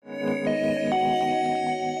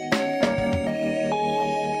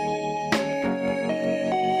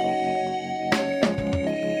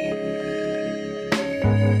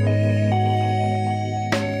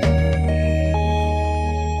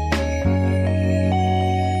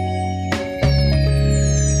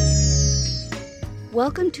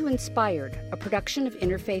Welcome to Inspired, a production of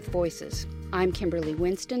Interfaith Voices. I'm Kimberly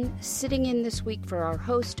Winston, sitting in this week for our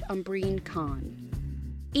host, Umbreen Khan.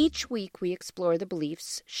 Each week we explore the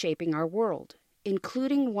beliefs shaping our world,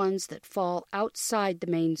 including ones that fall outside the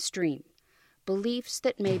mainstream, beliefs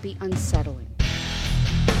that may be unsettling.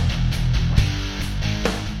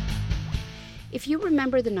 If you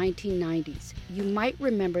remember the 1990s, you might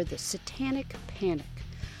remember the Satanic Panic,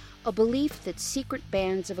 a belief that secret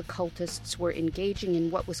bands of occultists were engaging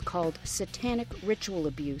in what was called satanic ritual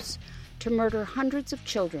abuse to murder hundreds of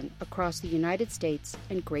children across the United States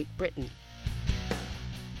and Great Britain.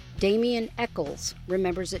 Damien Echols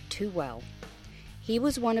remembers it too well. He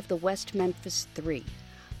was one of the West Memphis Three,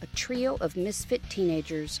 a trio of misfit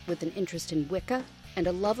teenagers with an interest in Wicca and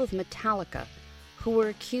a love of Metallica, who were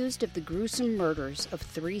accused of the gruesome murders of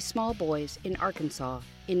 3 small boys in Arkansas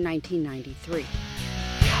in 1993.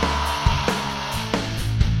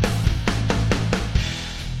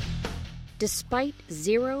 Despite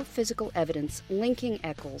zero physical evidence linking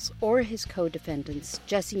Echols or his co-defendants,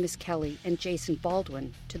 Jesse Misskelley and Jason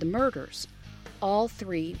Baldwin, to the murders, all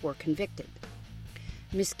 3 were convicted.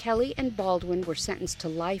 Misskelley and Baldwin were sentenced to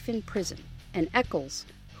life in prison, and Echols,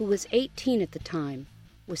 who was 18 at the time,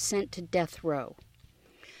 was sent to death row.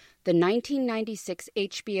 The 1996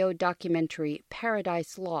 HBO documentary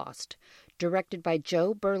Paradise Lost, directed by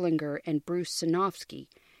Joe Berlinger and Bruce Sinofsky,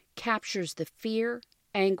 captures the fear,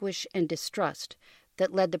 anguish, and distrust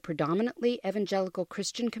that led the predominantly evangelical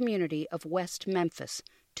Christian community of West Memphis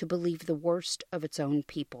to believe the worst of its own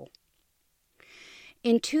people.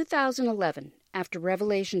 In 2011, after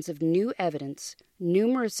revelations of new evidence,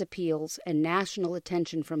 numerous appeals, and national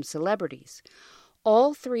attention from celebrities,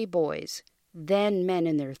 all 3 boys, then men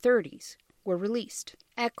in their 30s, were released.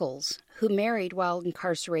 Echols, who married while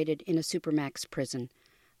incarcerated in a Supermax prison,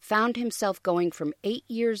 found himself going from 8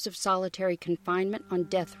 years of solitary confinement on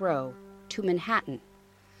death row to Manhattan,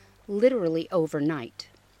 literally overnight.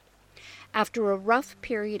 After a rough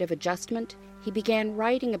period of adjustment, he began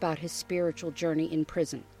writing about his spiritual journey in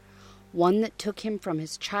prison, one that took him from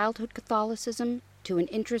his childhood Catholicism to an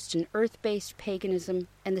interest in earth-based paganism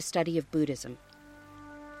and the study of Buddhism.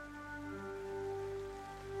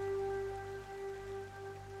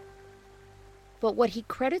 But what he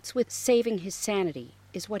credits with saving his sanity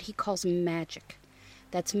is what he calls magic.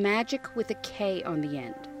 That's magic with a K on the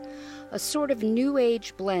end, a sort of New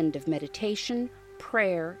Age blend of meditation,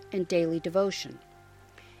 prayer, and daily devotion.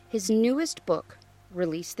 His newest book,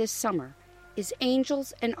 released this summer, is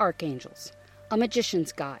Angels and Archangels, a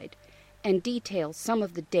magician's guide, and details some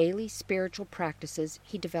of the daily spiritual practices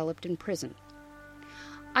he developed in prison.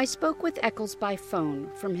 I spoke with Echols by phone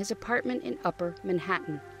from his apartment in Upper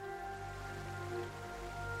Manhattan.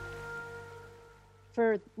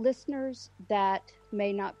 For listeners that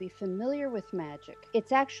may not be familiar with magic,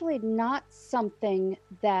 it's actually not something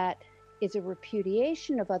that is a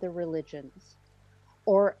repudiation of other religions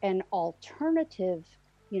or an alternative,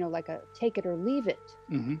 like a take it or leave it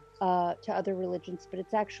to other religions, but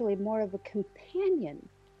it's actually more of a companion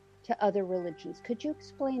to other religions. Could you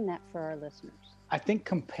explain that for our listeners? I think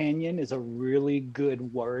companion is a really good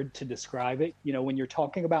word to describe it. When you're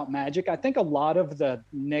talking about magic, I think a lot of the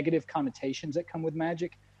negative connotations that come with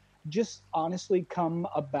magic just honestly come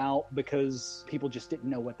about because people just didn't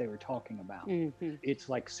know what they were talking about. Mm-hmm. It's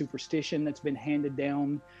like superstition that's been handed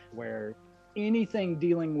down, where anything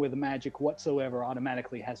dealing with magic whatsoever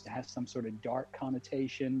automatically has to have some sort of dark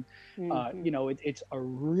connotation. Mm-hmm. It's a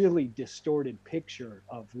really distorted picture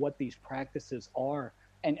of what these practices are.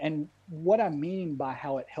 And what I mean by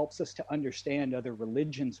how it helps us to understand other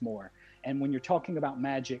religions more. And when you're talking about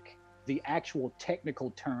magic, the actual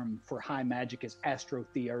technical term for high magic is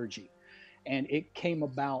astrotheurgy. And it came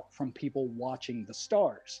about from people watching the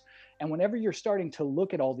stars. And whenever you're starting to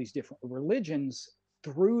look at all these different religions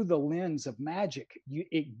through the lens of magic,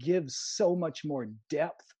 it gives so much more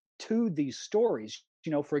depth to these stories.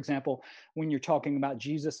 For example, when you're talking about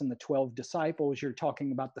Jesus and the 12 disciples, you're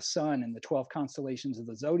talking about the sun and the 12 constellations of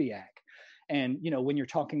the zodiac. And, when you're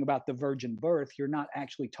talking about the virgin birth, you're not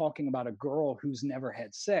actually talking about a girl who's never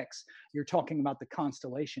had sex. You're talking about the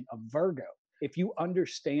constellation of Virgo. If you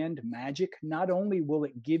understand magic, not only will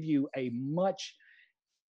it give you a much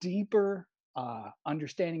deeper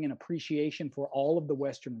understanding and appreciation for all of the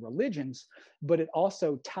Western religions, but it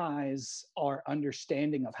also ties our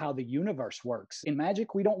understanding of how the universe works. In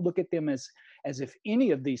magic, we don't look at them as if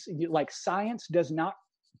any of these, like science does not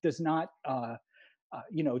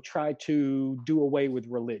try to do away with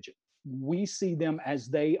religion. We see them as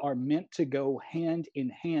they are meant to go hand in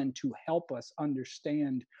hand to help us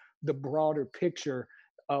understand the broader picture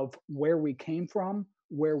of where we came from,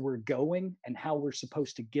 where we're going and how we're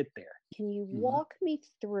supposed to get there. Can you Mhm. walk me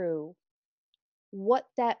through what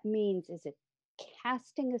that means? Is it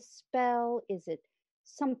casting a spell? Is it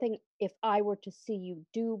something, if I were to see you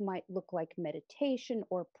do, might look like meditation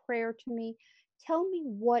or prayer to me? Tell me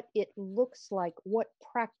what it looks like, what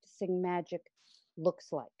practicing magic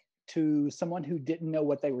looks like. To someone who didn't know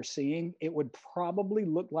what they were seeing, it would probably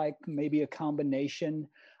look like maybe a combination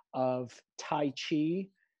of Tai Chi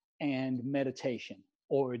and meditation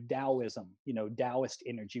or Taoism, Taoist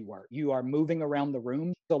energy work. You are moving around the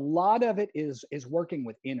room. A lot of it is working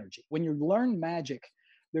with energy. When you learn magic,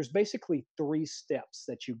 there's basically 3 steps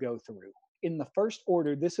that you go through. In the first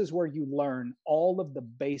order, this is where you learn all of the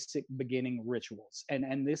basic beginning rituals.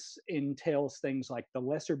 And this entails things like the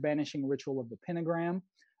lesser banishing ritual of the pentagram,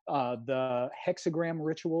 the hexagram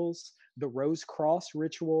rituals, the rose cross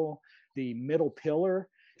ritual, the middle pillar.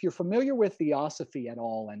 If you're familiar with Theosophy at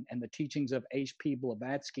all and the teachings of H.P.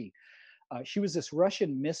 Blavatsky, she was this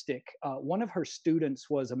Russian mystic. One of her students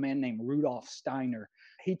was a man named Rudolf Steiner.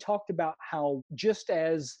 He talked about how just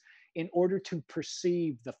as in order to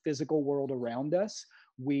perceive the physical world around us,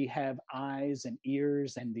 we have eyes and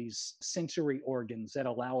ears and these sensory organs that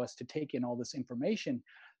allow us to take in all this information,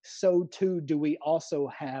 so too do we also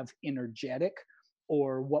have energetic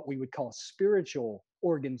or what we would call spiritual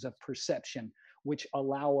organs of perception, which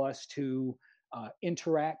allow us to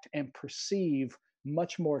interact and perceive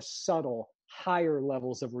much more subtle, higher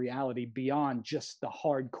levels of reality beyond just the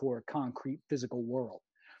hardcore, concrete, physical world.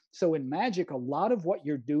 So in magic, a lot of what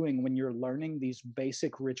you're doing when you're learning these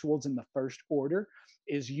basic rituals in the first order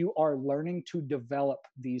is you are learning to develop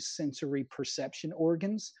these sensory perception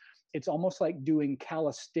organs. It's almost like doing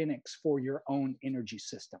calisthenics for your own energy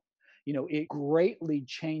system. It greatly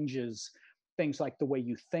changes things like the way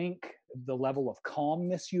you think, the level of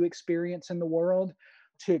calmness you experience in the world.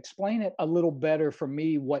 To explain it a little better for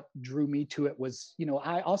me, what drew me to it was,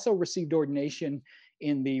 I also received ordination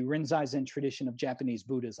in the Rinzai Zen tradition of Japanese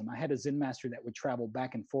Buddhism. I had a Zen master that would travel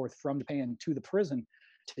back and forth from Japan to the prison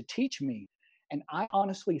to teach me. And I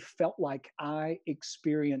honestly felt like I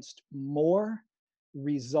experienced more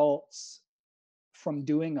results from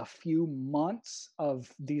doing a few months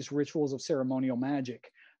of these rituals of ceremonial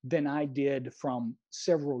magic than I did from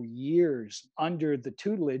several years under the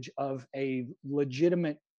tutelage of a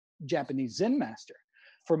legitimate Japanese Zen master.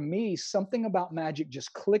 For me, something about magic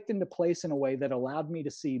just clicked into place in a way that allowed me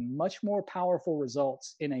to see much more powerful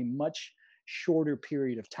results in a much shorter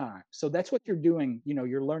period of time. So that's what you're doing.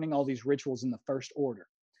 You're learning all these rituals in the first order.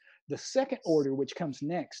 The second order, which comes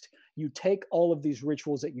next, you take all of these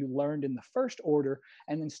rituals that you learned in the first order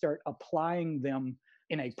and then start applying them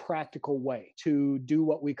in a practical way to do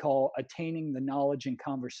what we call attaining the knowledge and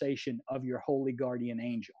conversation of your holy guardian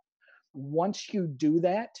angel. Once you do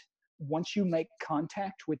that, once you make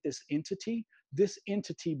contact with this entity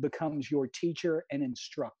becomes your teacher and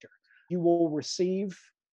instructor. You will receive,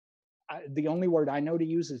 the only word I know to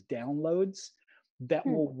use is downloads that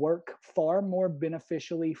will work far more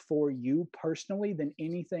beneficially for you personally than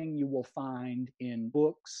anything you will find in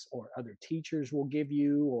books or other teachers will give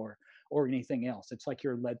you or anything else. It's like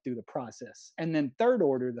you're led through the process. And then third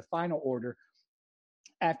order, the final order,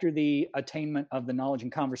 after the attainment of the knowledge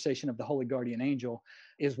and conversation of the holy guardian angel,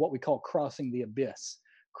 is what we call crossing the abyss.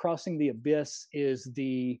 Crossing the abyss is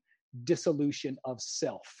the dissolution of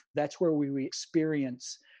self. That's where we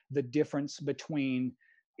experience the difference between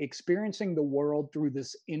experiencing the world through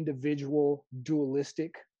this individual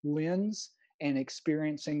dualistic lens and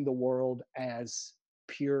experiencing the world as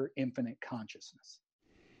pure infinite consciousness.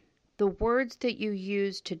 The words that you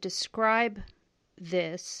use to describe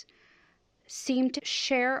this seem to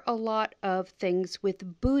share a lot of things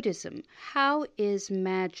with Buddhism. How is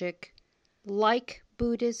magic like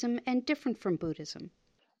Buddhism and different from Buddhism?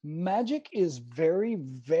 Magic is very,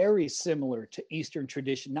 very similar to Eastern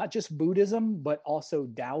tradition, not just Buddhism, but also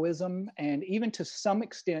Taoism, and even to some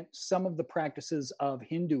extent, some of the practices of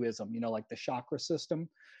Hinduism, like the chakra system,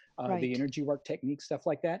 Right. the energy work techniques, stuff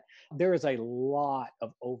like that. There is a lot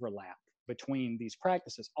of overlap between these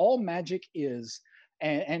practices. All magic is,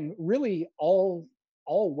 and really all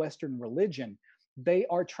Western religion, they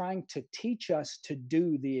are trying to teach us to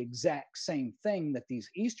do the exact same thing that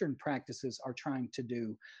these Eastern practices are trying to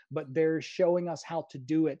do, but they're showing us how to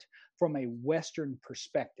do it from a Western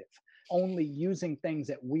perspective, only using things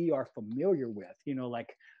that we are familiar with,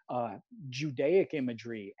 like Judaic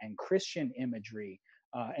imagery and Christian imagery,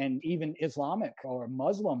 and even Islamic or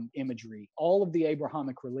Muslim imagery, all of the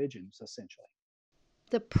Abrahamic religions, essentially.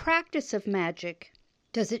 The practice of magic,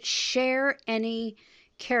 does it share any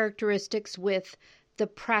characteristics with the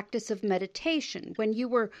practice of meditation. When you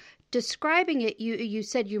were describing it, you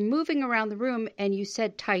said you're moving around the room and you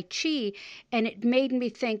said Tai Chi, and it made me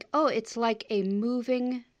think, oh, it's like a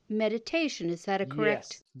moving meditation. Is that a correct?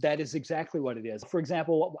 Yes, that is exactly what it is. For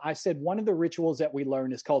example, I said one of the rituals that we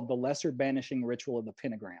learn is called the lesser banishing ritual of the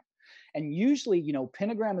pentagram. And usually,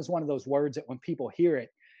 pentagram is one of those words that when people hear it,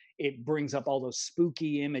 it brings up all those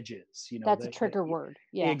spooky images. That's a trigger word.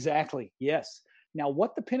 Yeah. Exactly. Yes. Now,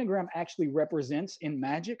 what the pentagram actually represents in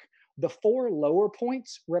magic, the four lower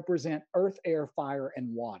points represent earth, air, fire,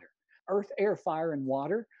 and water. Earth, air, fire, and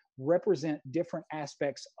water represent different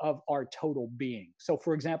aspects of our total being. So,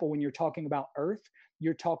 for example, when you're talking about earth,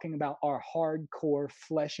 you're talking about our hardcore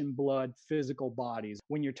flesh and blood physical bodies.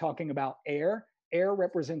 When you're talking about air, air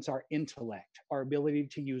represents our intellect, our ability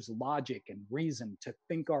to use logic and reason to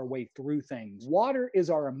think our way through things. Water is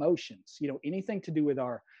our emotions, anything to do with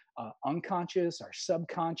our unconscious, our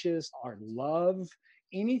subconscious, our love,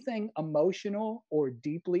 anything emotional or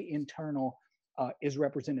deeply internal is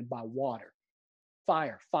represented by water.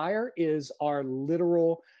 Fire is our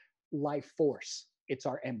literal life force. It's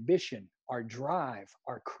our ambition, our drive,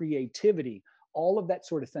 our creativity, all of that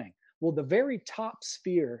sort of thing. Well, the very top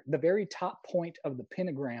sphere, the very top point of the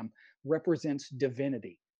pentagram represents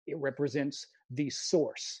divinity. It represents the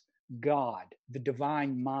source, God, the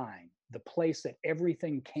divine mind, the place that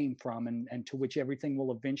everything came from and to which everything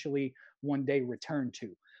will eventually one day return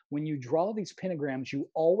to. When you draw these pentagrams, you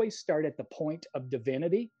always start at the point of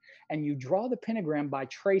divinity, and you draw the pentagram by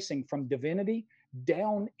tracing from divinity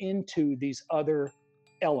down into these other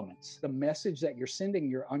elements. The message that you're sending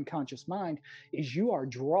your unconscious mind is you are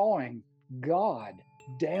drawing God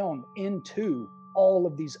down into all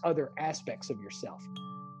of these other aspects of yourself.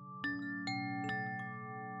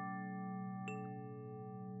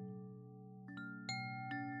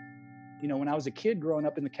 When I was a kid growing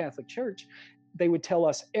up in the Catholic Church, they would tell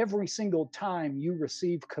us every single time you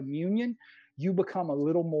receive communion, you become a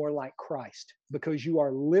little more like Christ, because you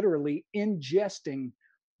are literally ingesting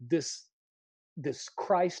this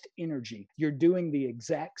Christ energy. You're doing the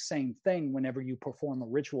exact same thing whenever you perform a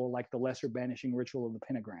ritual like the lesser banishing ritual of the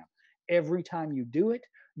pentagram. Every time you do it,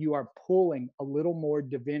 you are pulling a little more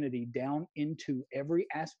divinity down into every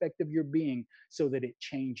aspect of your being so that it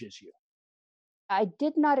changes you. I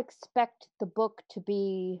did not expect the book to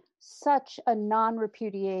be such a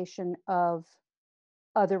non-repudiation of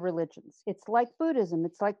other religions. It's like Buddhism,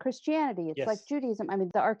 it's like Christianity, it's like Judaism. I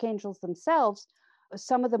mean, the archangels themselves,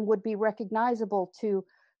 some of them would be recognizable to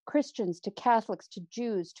Christians, to Catholics, to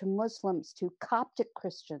Jews, to Muslims, to Coptic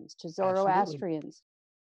Christians, to Zoroastrians.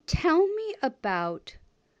 Absolutely. Tell me about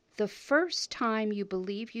the first time you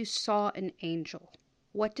believe you saw an angel.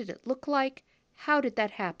 What did it look like? How did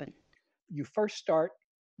that happen? You first start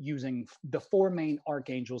using the four main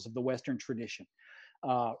archangels of the Western tradition,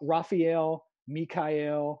 Raphael,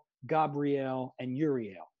 Michael, Gabriel, and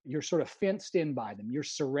Uriel. You're sort of fenced in by them. You're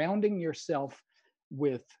surrounding yourself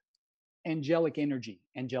with angelic energy,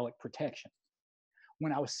 angelic protection.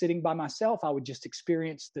 When I was sitting by myself, I would just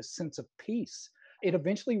experience this sense of peace. It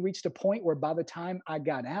eventually reached a point where by the time I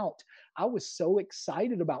got out, I was so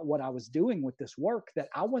excited about what I was doing with this work that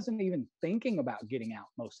I wasn't even thinking about getting out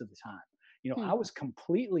most of the time. I was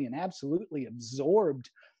completely and absolutely absorbed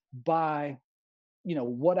by,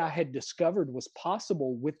 what I had discovered was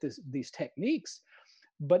possible with these techniques.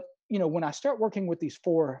 But, when I start working with these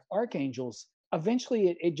four archangels,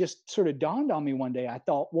 eventually it just sort of dawned on me one day. I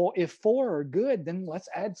thought, well, if four are good, then let's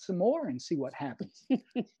add some more and see what happens.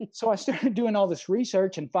 So I started doing all this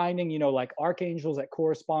research and finding, like archangels that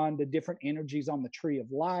correspond to different energies on the tree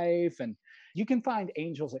of life. And you can find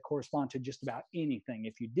angels that correspond to just about anything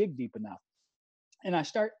if you dig deep enough. And I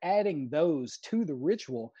start adding those to the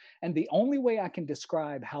ritual. And the only way I can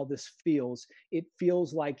describe how this feels, it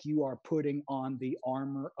feels like you are putting on the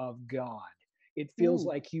armor of God. It feels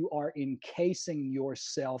like you are encasing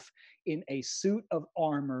yourself in a suit of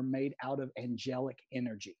armor made out of angelic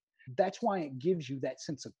energy. That's why it gives you that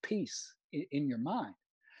sense of peace in your mind.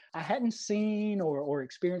 I hadn't seen or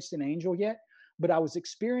experienced an angel yet, but I was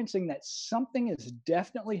experiencing that something is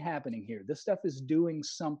definitely happening here. This stuff is doing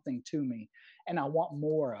something to me, and I want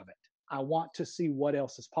more of it. I want to see what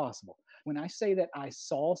else is possible. When I say that I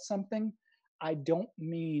saw something, I don't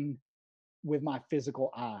mean with my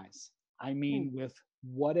physical eyes. I mean with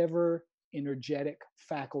whatever energetic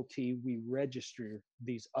faculty we register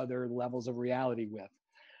these other levels of reality with.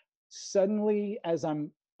 Suddenly, as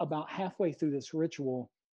I'm about halfway through this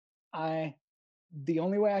ritual, the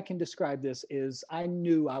only way I can describe this is I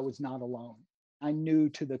knew I was not alone. I knew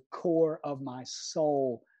to the core of my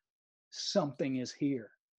soul, something is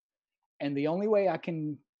here. And the only way I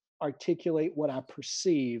can articulate what I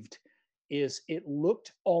perceived is it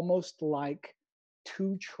looked almost like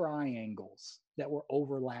two triangles that were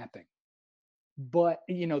overlapping. But,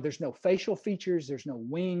 there's no facial features, there's no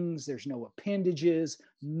wings, there's no appendages,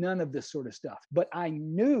 none of this sort of stuff. But I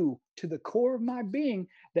knew to the core of my being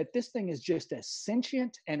that this thing is just as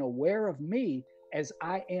sentient and aware of me as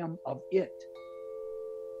I am of it.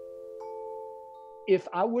 If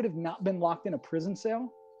I would have not been locked in a prison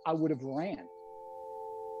cell, I would have ran.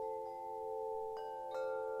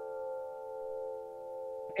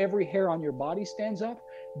 Every hair on your body stands up.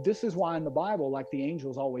 This is why in the Bible, like the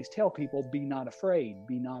angels always tell people, be not afraid,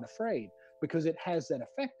 because it has that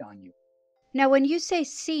effect on you. Now, when you say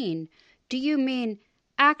seen, do you mean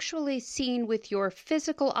actually seen with your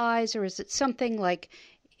physical eyes, or is it something like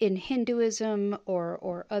in Hinduism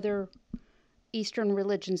or other Eastern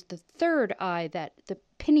religions, the third eye, that the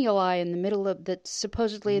pineal eye in the middle of, that's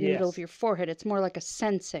supposedly in the middle of your forehead? It's more like a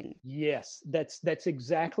sensing. Yes, that's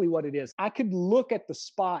exactly what it is. I could look at the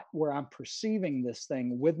spot where I'm perceiving this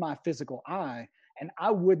thing with my physical eye, and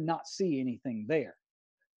I would not see anything there.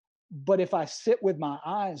 But if I sit with my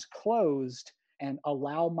eyes closed and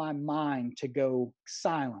allow my mind to go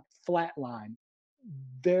silent, flatline,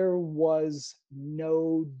 there was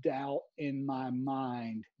no doubt in my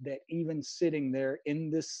mind that even sitting there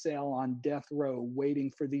in this cell on death row,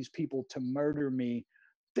 waiting for these people to murder me,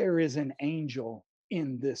 there is an angel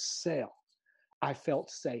in this cell. I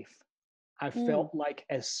felt safe. I felt like,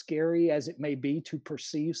 as scary as it may be to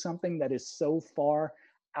perceive something that is so far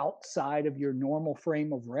outside of your normal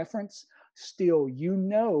frame of reference, still,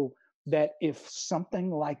 that if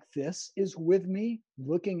something like this is with me,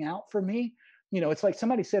 looking out for me, it's like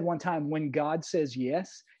somebody said one time, when God says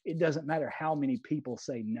yes, it doesn't matter how many people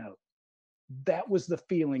say no. That was the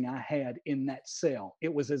feeling I had in that cell.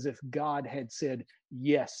 It was as if God had said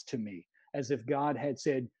yes to me, as if God had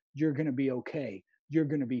said, you're going to be okay. You're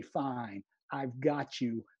going to be fine. I've got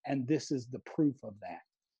you. And this is the proof of that.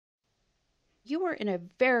 You were in a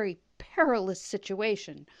very perilous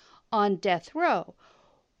situation on death row.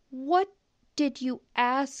 What did you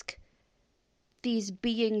ask these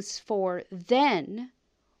beings for then?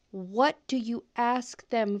 What do you ask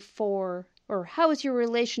them for, or how is your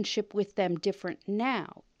relationship with them different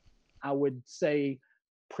now? I would say,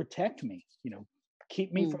 protect me,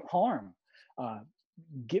 keep me from harm,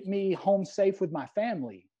 get me home safe with my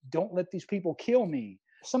family. Don't let these people kill me.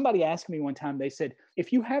 Somebody asked me one time, they said,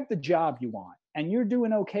 if you have the job you want and you're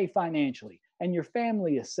doing okay financially and your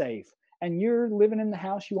family is safe and you're living in the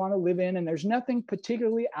house you want to live in and there's nothing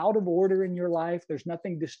particularly out of order in your life, there's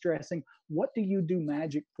nothing distressing, what do you do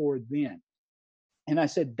magic for then? And I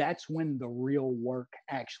said, that's when the real work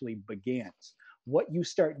actually begins. What you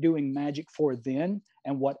start doing magic for then,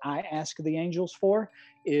 and what I ask the angels for,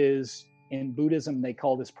 is, in Buddhism, they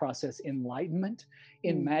call this process enlightenment.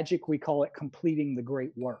 In magic, we call it completing the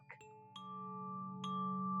great work.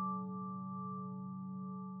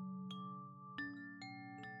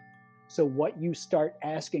 So what you start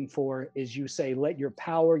asking for is, you say, let your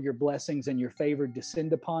power, your blessings, and your favor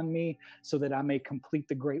descend upon me so that I may complete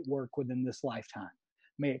the great work within this lifetime.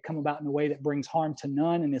 May it come about in a way that brings harm to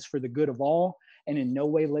none and is for the good of all, and in no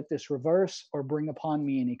way let this reverse or bring upon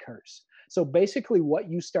me any curse. So basically what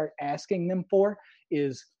you start asking them for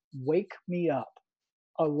is, wake me up.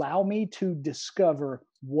 Allow me to discover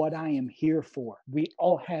what I am here for. We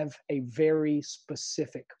all have a very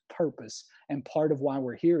specific purpose, and part of why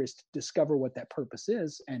we're here is to discover what that purpose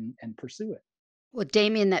is and pursue it. Well,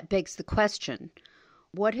 Damien, that begs the question.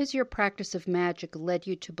 What has your practice of magic led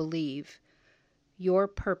you to believe your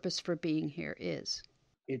purpose for being here is?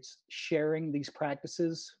 It's sharing these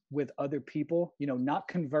practices with other people, not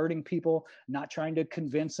converting people, not trying to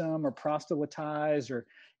convince them or proselytize or,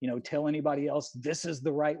 tell anybody else this is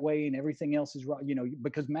the right way and everything else is wrong,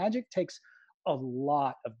 because magic takes a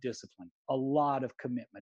lot of discipline, a lot of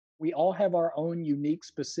commitment. We all have our own unique,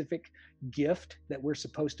 specific gift that we're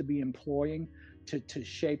supposed to be employing to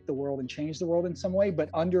shape the world and change the world in some way. But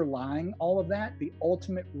underlying all of that, the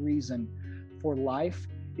ultimate reason for life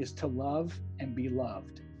is to love and be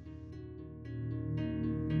loved.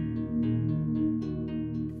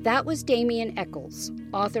 That was Damien Echols,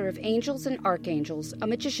 author of Angels and Archangels, A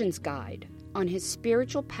Magician's Guide, on his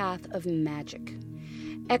spiritual path of magic.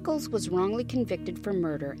 Echols was wrongly convicted for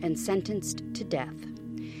murder and sentenced to death.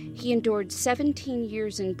 He endured 17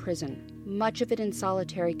 years in prison, much of it in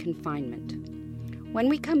solitary confinement. When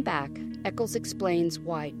we come back, Echols explains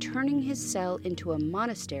why turning his cell into a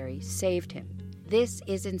monastery saved him. This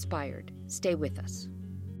is Inspired. Stay with us.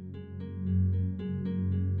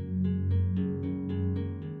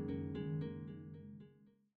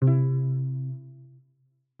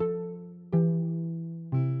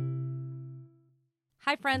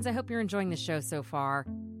 Hi, friends. I hope you're enjoying the show so far.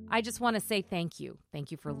 I just want to say thank you.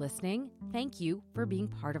 Thank you for listening. Thank you for being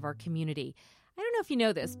part of our community. I don't know if you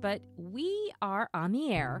know this, but we are on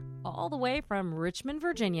the air all the way from Richmond,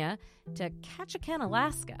 Virginia to Ketchikan,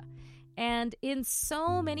 Alaska, and in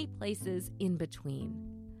so many places in between.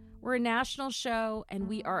 We're a national show, and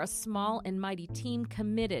we are a small and mighty team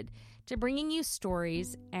committed to bringing you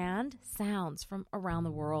stories and sounds from around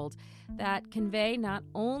the world that convey not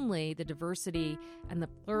only the diversity and the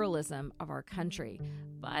pluralism of our country,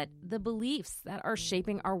 but the beliefs that are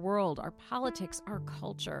shaping our world, our politics, our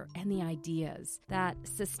culture, and the ideas that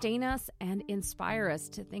sustain us and inspire us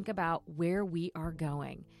to think about where we are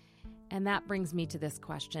going. And that brings me to this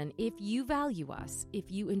question. If you value us,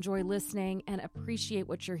 if you enjoy listening and appreciate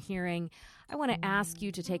what you're hearing, I want to ask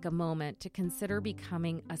you to take a moment to consider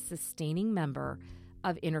becoming a sustaining member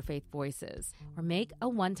of Interfaith Voices, or make a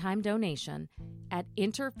one-time donation at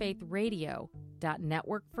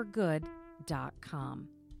interfaithradio.networkforgood.com.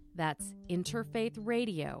 That's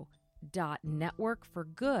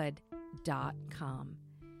interfaithradio.networkforgood.com.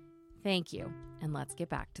 Thank you, and let's get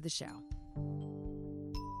back to the show.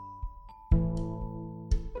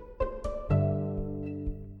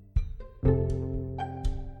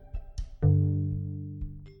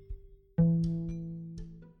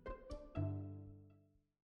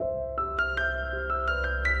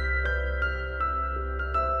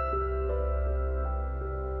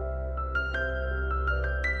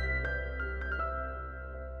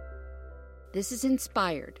 This is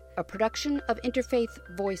Inspired, a production of Interfaith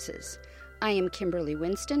Voices. I am Kimberly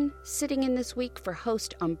Winston, sitting in this week for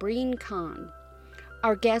host Umbreen Khan.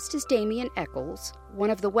 Our guest is Damien Echols, one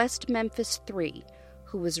of the West Memphis Three,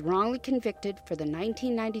 who was wrongly convicted for the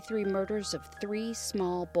 1993 murders of 3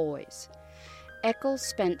 small boys. Echols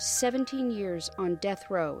spent 17 years on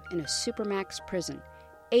death row in a supermax prison,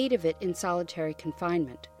 8 of it in solitary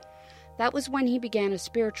confinement. That was when he began a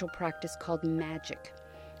spiritual practice called magic,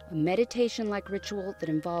 a meditation-like ritual that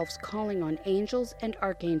involves calling on angels and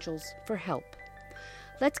archangels for help.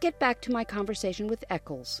 Let's get back to my conversation with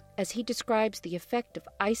Echols as he describes the effect of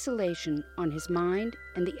isolation on his mind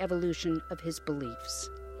and the evolution of his beliefs.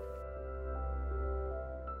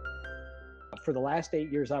 For the last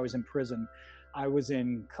 8 years I was in prison, I was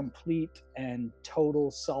in complete and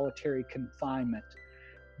total solitary confinement,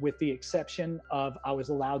 with the exception of I was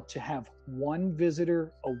allowed to have 1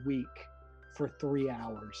 visitor a week for 3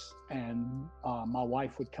 hours, and my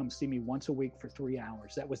wife would come see me once a week for 3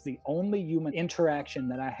 hours. That was the only human interaction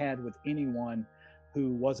that I had with anyone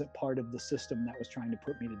who wasn't part of the system that was trying to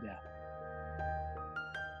put me to death.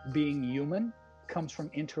 Being human comes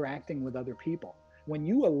from interacting with other people. When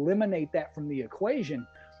you eliminate that from the equation,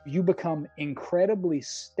 you become incredibly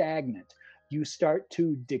stagnant. You start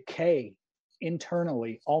to decay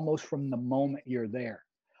internally almost from the moment you're there.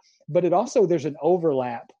 But it also, there's an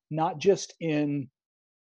overlap, not just in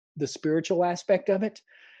the spiritual aspect of it.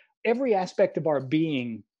 Every aspect of our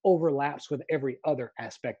being overlaps with every other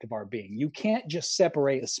aspect of our being. You can't just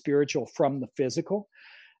separate the spiritual from the physical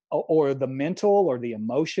or the mental or the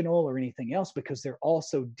emotional or anything else, because they're all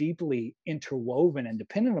so deeply interwoven and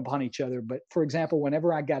dependent upon each other. But for example,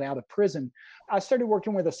 whenever I got out of prison, I started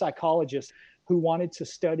working with a psychologist who wanted to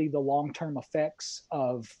study the long-term effects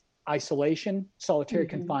of isolation, solitary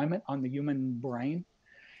confinement on the human brain.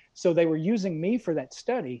 So they were using me for that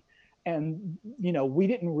study. And, we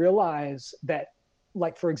didn't realize that,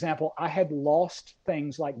 like, for example, I had lost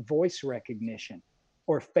things like voice recognition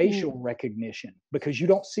or facial recognition, because you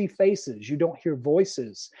don't see faces, you don't hear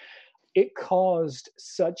voices. It caused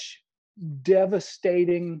such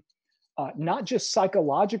devastating, not just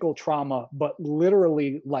psychological trauma, but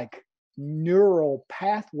literally like neural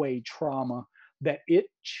pathway trauma, that it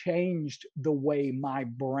changed the way my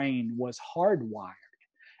brain was hardwired.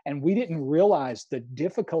 And we didn't realize the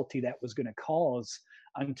difficulty that was going to cause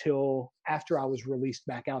until after I was released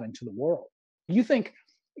back out into the world. You think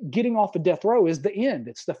getting off of death row is the end.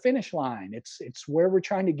 It's the finish line. It's where we're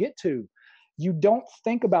trying to get to. You don't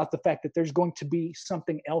think about the fact that there's going to be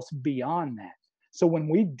something else beyond that. So when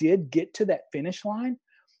we did get to that finish line,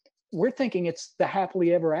 we're thinking it's the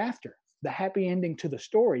happily ever after, the happy ending to the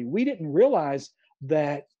story. We didn't realize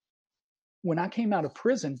that when I came out of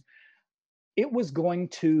prison, it was going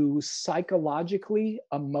to psychologically,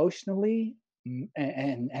 emotionally,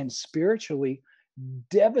 and spiritually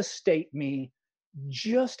devastate me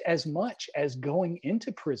just as much as going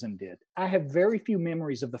into prison did. I have very few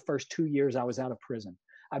memories of the first 2 years I was out of prison.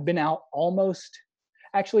 I've been out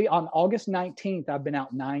actually on August 19th, I've been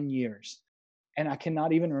out 9 years. And I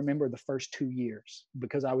cannot even remember the first 2 years,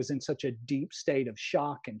 because I was in such a deep state of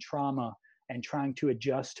shock and trauma and trying to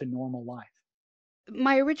adjust to normal life.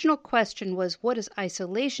 My original question was, what does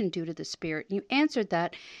isolation do to the spirit? You answered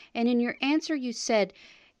that. And in your answer, you said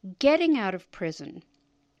getting out of prison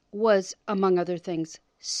was, among other things,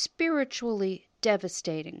 spiritually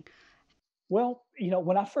devastating. Well,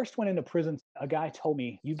 when I first went into prison, a guy told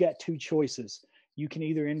me, you got two choices. You can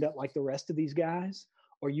either end up like the rest of these guys,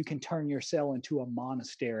 or you can turn your cell into a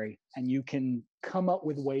monastery and you can come up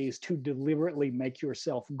with ways to deliberately make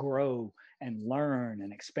yourself grow and learn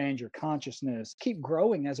and expand your consciousness, keep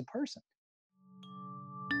growing as a person.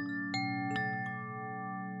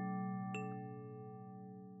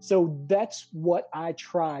 So that's what I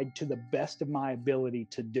tried to the best of my ability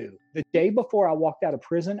to do. The day before I walked out of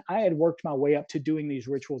prison, I had worked my way up to doing these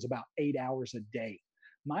rituals about 8 hours a day.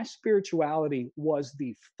 My spirituality was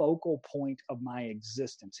the focal point of my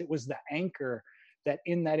existence. It was the anchor that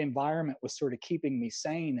in that environment was sort of keeping me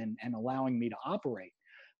sane and allowing me to operate.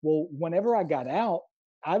 Well, whenever I got out,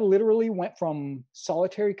 I literally went from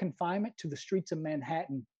solitary confinement to the streets of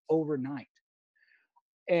Manhattan overnight.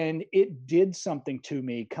 And it did something to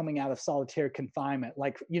me coming out of solitary confinement.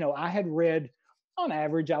 Like, I had read on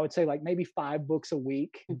average, I would say like maybe 5 books a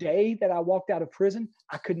week. The day that I walked out of prison,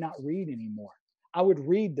 I could not read anymore. I would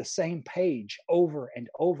read the same page over and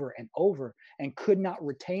over and over and could not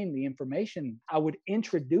retain the information. I would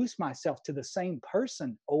introduce myself to the same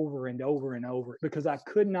person over and over and over because I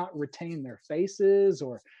could not retain their faces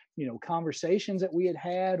or, conversations that we had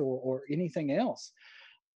had or anything else.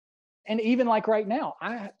 And even like right now,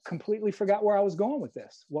 I completely forgot where I was going with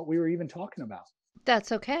this, what we were even talking about.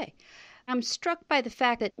 That's okay. I'm struck by the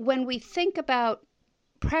fact that when we think about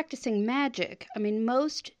practicing magic, I mean,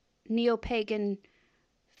 most neo-pagan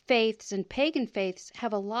faiths and pagan faiths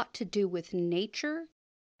have a lot to do with nature.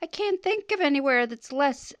 I can't think of anywhere that's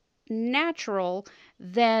less natural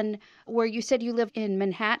than where you said you live in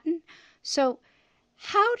Manhattan. So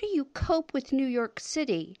how do you cope with New York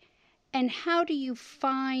City, and how do you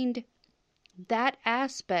find that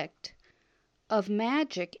aspect of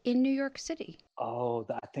magic in New York City? Oh,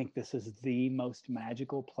 I think this is the most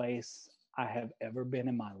magical place I have ever been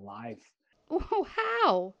in my life. Oh,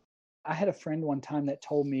 how? I had a friend one time that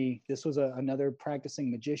told me, this was another practicing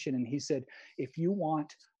magician, and he said, if you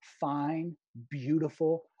want fine,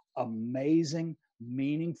 beautiful, amazing,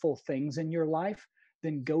 meaningful things in your life,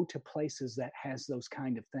 then go to places that has those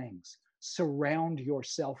kind of things. Surround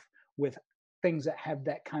yourself with things that have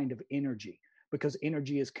that kind of energy, because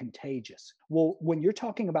energy is contagious. Well, when you're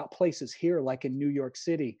talking about places here, like in New York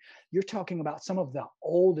City, you're talking about some of the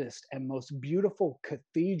oldest and most beautiful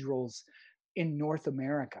cathedrals in North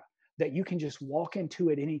America that you can just walk into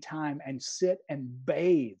at any time and sit and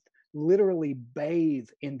bathe, literally bathe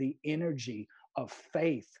in the energy of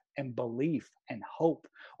faith and belief and hope.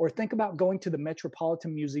 Or think about going to the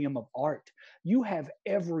Metropolitan Museum of Art. You have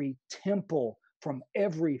every temple from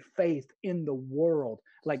every faith in the world,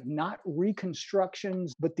 like not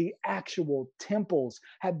reconstructions, but the actual temples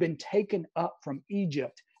have been taken up from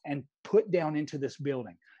Egypt and put down into this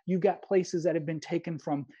building. You've got places that have been taken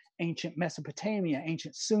from ancient Mesopotamia,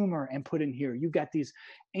 ancient Sumer, and put in here. You've got these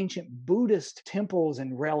ancient Buddhist temples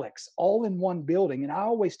and relics all in one building. And I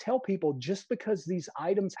always tell people, just because these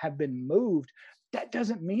items have been moved, that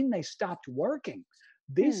doesn't mean they stopped working.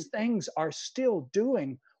 These things are still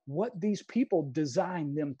doing what these people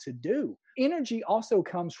designed them to do. Energy also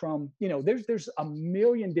comes from, there's a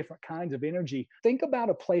million different kinds of energy. Think about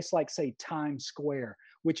a place like, say, Times Square,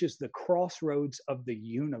 which is the crossroads of the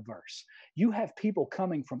universe. You have people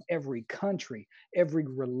coming from every country, every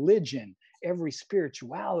religion, every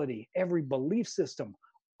spirituality, every belief system,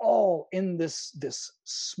 all in this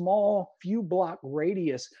small few block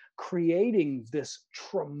radius, creating this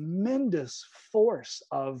tremendous force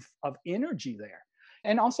of energy there.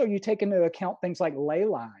 And also you take into account things like ley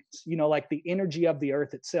lines, like the energy of the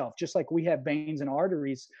earth itself. Just like we have veins and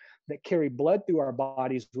arteries that carry blood through our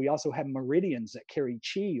bodies, we also have meridians that carry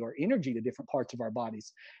chi or energy to different parts of our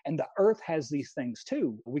bodies. And the earth has these things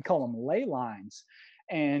too. We call them ley lines.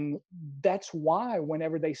 And that's why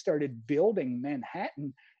whenever they started building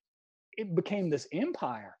Manhattan, it became this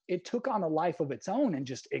empire. It took on a life of its own and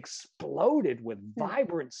just exploded with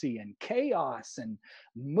vibrancy and chaos and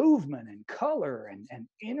movement and color and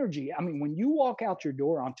energy. I mean, when you walk out your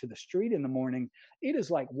door onto the street in the morning, it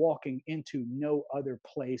is like walking into no other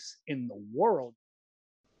place in the world.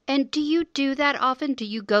 And do you do that often? Do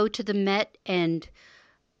you go to the Met and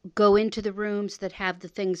go into the rooms that have the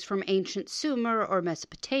things from ancient Sumer or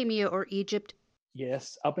Mesopotamia or Egypt?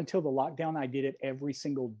 Yes, up until the lockdown, I did it every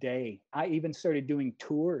single day. I even started doing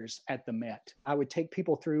tours at the Met. I would take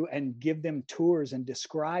people through and give them tours and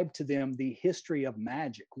describe to them the history of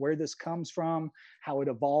magic, where this comes from, how it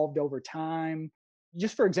evolved over time.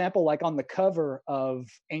 Just for example, like on the cover of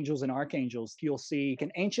Angels and Archangels, you'll see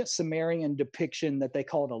an ancient Sumerian depiction that they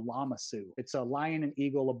called a Lamassu. It's a lion, an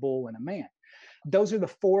eagle, a bull, and a man. Those are the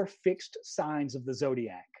four fixed signs of the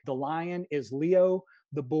zodiac. The lion is Leo,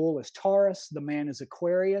 the bull is Taurus, the man is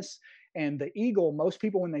Aquarius, and the eagle, most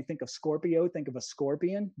people, when they think of Scorpio, think of a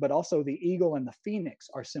scorpion, but also the eagle and the phoenix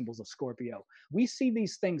are symbols of Scorpio. We see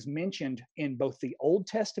these things mentioned in both the Old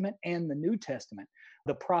Testament and the New Testament.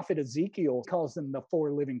 The prophet Ezekiel calls them the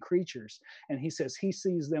four living creatures, and he says he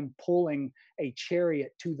sees them pulling a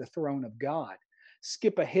chariot to the throne of God.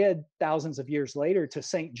 Skip ahead thousands of years later to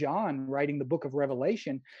St. John writing the book of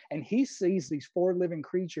Revelation, and he sees these four living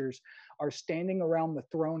creatures are standing around the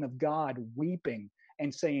throne of God weeping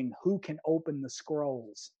and saying, who can open the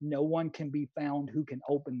scrolls? No one can be found who can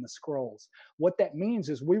open the scrolls. What that means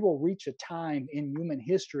is we will reach a time in human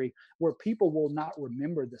history where people will not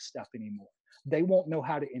remember this stuff anymore. They won't know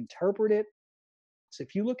how to interpret it. So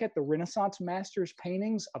if you look at the Renaissance masters'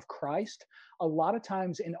 paintings of Christ, a lot of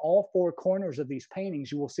times in all four corners of these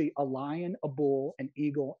paintings, you will see a lion, a bull, an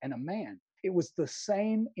eagle, and a man. It was the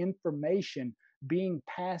same information being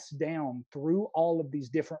passed down through all of these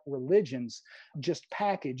different religions, just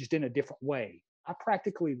packaged in a different way. I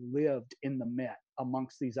practically lived in the Met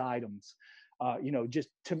amongst these items. Just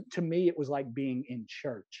to me, it was like being in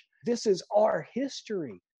church. This is our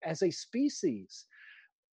history as a species.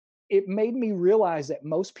 It made me realize that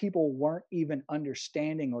most people weren't even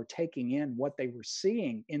understanding or taking in what they were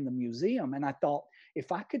seeing in the museum. And I thought,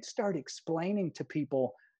 if I could start explaining to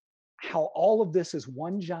people how all of this is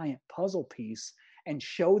one giant puzzle piece and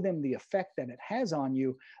show them the effect that it has on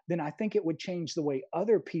you, then I think it would change the way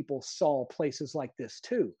other people saw places like this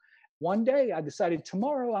too. One day I decided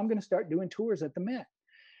tomorrow I'm going to start doing tours at the Met.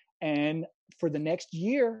 And for the next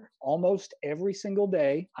year, almost every single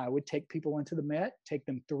day, I would take people into the Met, take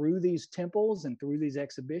them through these temples and through these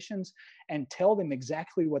exhibitions, and tell them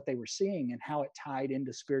exactly what they were seeing and how it tied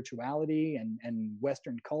into spirituality and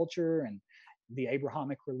Western culture and the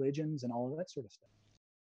Abrahamic religions and all of that sort of stuff.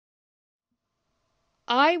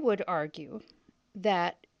 I would argue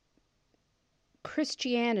that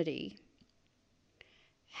Christianity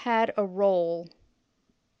had a role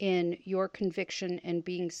in your conviction and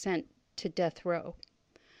being sent to death row,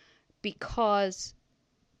 because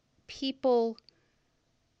people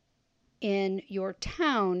in your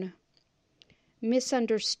town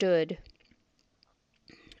misunderstood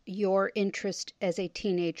your interest as a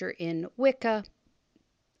teenager in Wicca,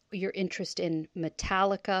 your interest in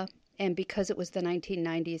Metallica, and because it was the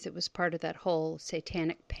 1990s, it was part of that whole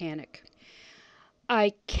satanic panic.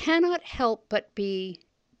 I cannot help but be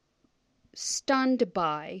stunned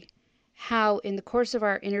by how, in the course of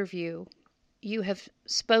our interview, you have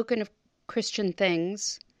spoken of Christian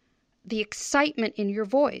things, the excitement in your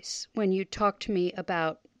voice when you talk to me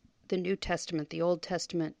about the New Testament, the Old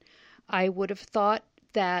Testament. I would have thought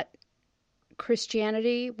that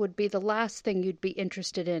Christianity would be the last thing you'd be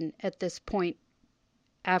interested in at this point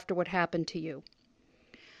after what happened to you.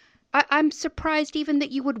 I'm surprised even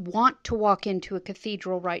that you would want to walk into a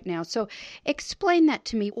cathedral right now. So explain that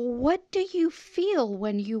to me. What do you feel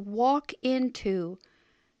when you walk into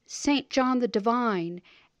St. John the Divine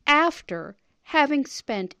after having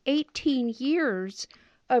spent 18 years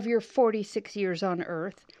of your 46 years on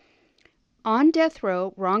earth on death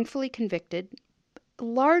row, wrongfully convicted,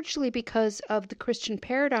 largely because of the Christian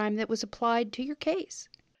paradigm that was applied to your case?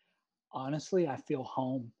 Honestly, I feel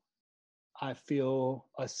home. I feel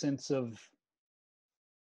a sense of,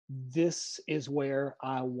 this is where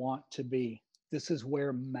I want to be. This is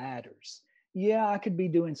where matters. Yeah, I could be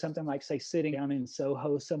doing something like, say, sitting down in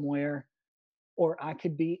Soho somewhere, or I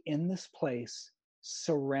could be in this place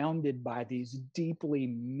surrounded by these deeply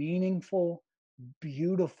meaningful,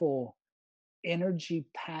 beautiful,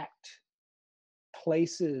 energy-packed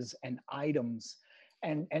places and items.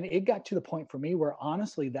 And it got to the point for me where,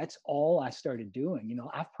 honestly, that's all I started doing.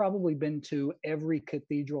 I've probably been to every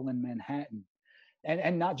cathedral in Manhattan,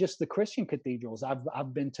 and not just the Christian cathedrals.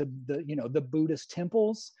 I've been to the Buddhist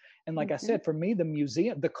temples. And like I said, for me, the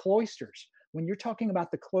museum, the cloisters, when you're talking about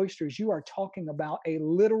the cloisters, you are talking about a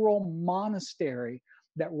literal monastery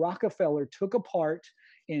that Rockefeller took apart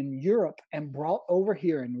in Europe and brought over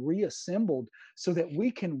here and reassembled so that we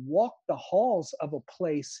can walk the halls of a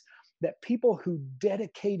place that people who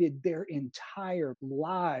dedicated their entire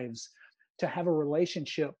lives to have a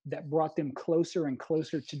relationship that brought them closer and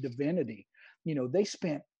closer to divinity. They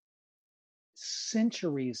spent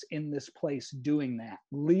centuries in this place doing that,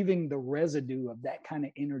 leaving the residue of that kind of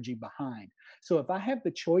energy behind. So if I have the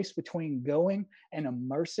choice between going and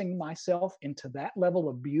immersing myself into that level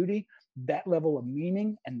of beauty that level of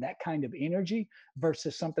meaning and that kind of energy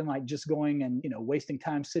versus something like just going and, wasting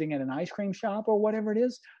time sitting at an ice cream shop or whatever it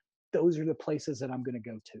is. Those are the places that I'm going to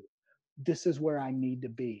go to. This is where I need to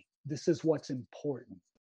be. This is what's important.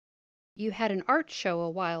 You had an art show a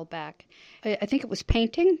while back. I think it was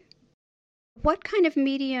painting. What kind of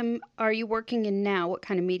medium are you working in now? What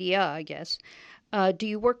kind of media, I guess, do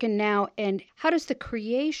you work in now? And how does the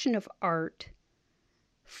creation of art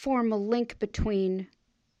form a link between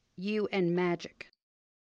you and magic?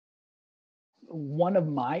 One of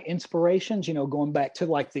my inspirations, going back to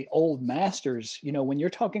like the old masters, when you're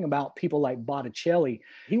talking about people like Botticelli,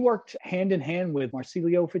 he worked hand in hand with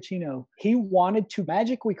Marsilio Ficino. He wanted to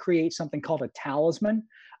magically create something called a talisman.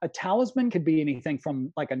 A talisman could be anything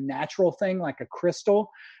from like a natural thing, like a crystal,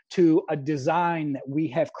 to a design that we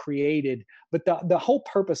have created. But the whole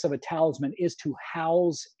purpose of a talisman is to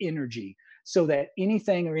house energy so that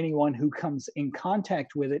anything or anyone who comes in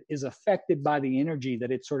contact with it is affected by the energy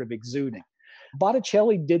that it's sort of exuding.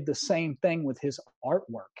 Botticelli did the same thing with his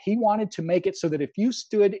artwork. He wanted to make it so that if you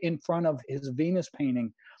stood in front of his Venus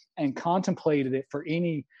painting and contemplated it for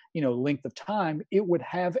any, length of time, it would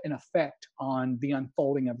have an effect on the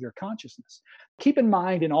unfolding of your consciousness. Keep in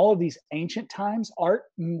mind, in all of these ancient times, art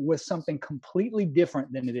was something completely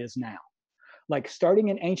different than it is now. Like starting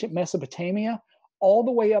in ancient Mesopotamia, all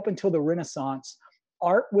the way up until the Renaissance,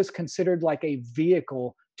 art was considered like a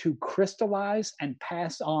vehicle to crystallize and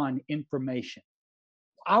pass on information.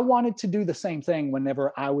 I wanted to do the same thing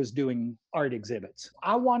whenever I was doing art exhibits.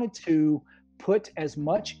 I wanted to put as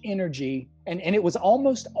much energy, and it was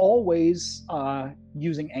almost always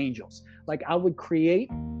using angels. Like I would create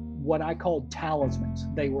what I called talismans.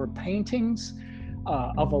 They were paintings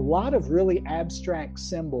of a lot of really abstract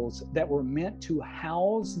symbols that were meant to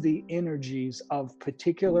house the energies of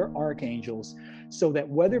particular archangels, so that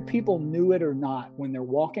whether people knew it or not, when they're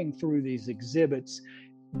walking through these exhibits,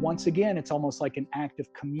 once again, it's almost like an act of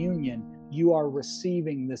communion. You are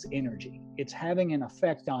receiving this energy. It's having an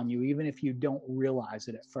effect on you, even if you don't realize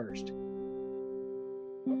it at first.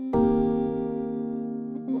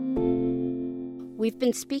 We've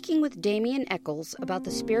been speaking with Damien Echols about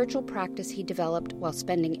the spiritual practice he developed while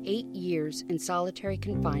spending 8 years in solitary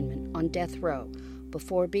confinement on death row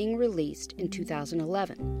before being released in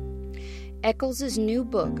 2011. Echols' new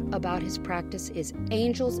book about his practice is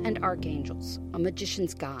Angels and Archangels, A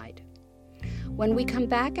Magician's Guide. When we come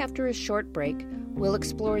back after a short break, we'll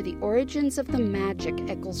explore the origins of the magic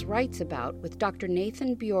Echols writes about with Dr.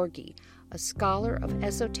 Nathan Bjorgi, a scholar of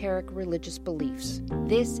esoteric religious beliefs.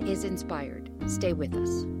 This is Inspired. Stay with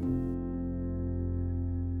us.